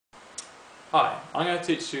Hi, I'm going to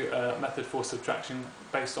teach you a method for subtraction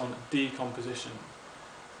based on decomposition.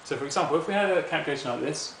 So for example, if we had a calculation like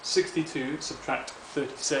this, 62 subtract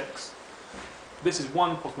 36, this is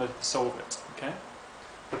one possible method to solve it. Okay?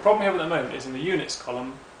 The problem we have at the moment is in the units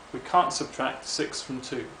column, we can't subtract 6 from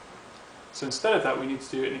 2. So instead of that, we need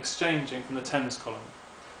to do an exchanging from the tens column.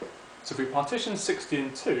 So if we partition 60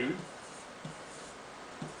 in 2,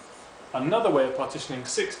 another way of partitioning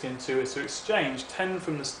 60 in 2 is to exchange 10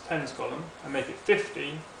 from the tens column and make it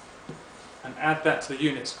 50 and add that to the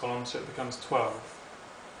units column so it becomes 12.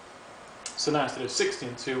 So now instead of 60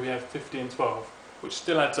 and 2 we have 50 and 12, which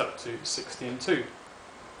still adds up to 60 and 2.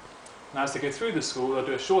 Now as they go through the school, they'll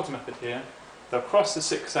do a shorter method here. They'll cross the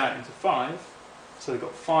 6 out into 5, so they've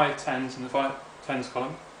got 5 tens in the tens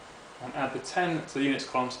column, and add the 10 to the units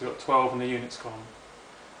column, so they've got 12 in the units column.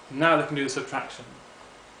 Now they can do the subtraction.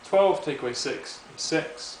 12 take away 6 is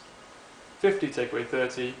 6, 50 take away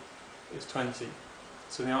 30 is 20.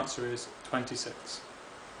 So the answer is 26.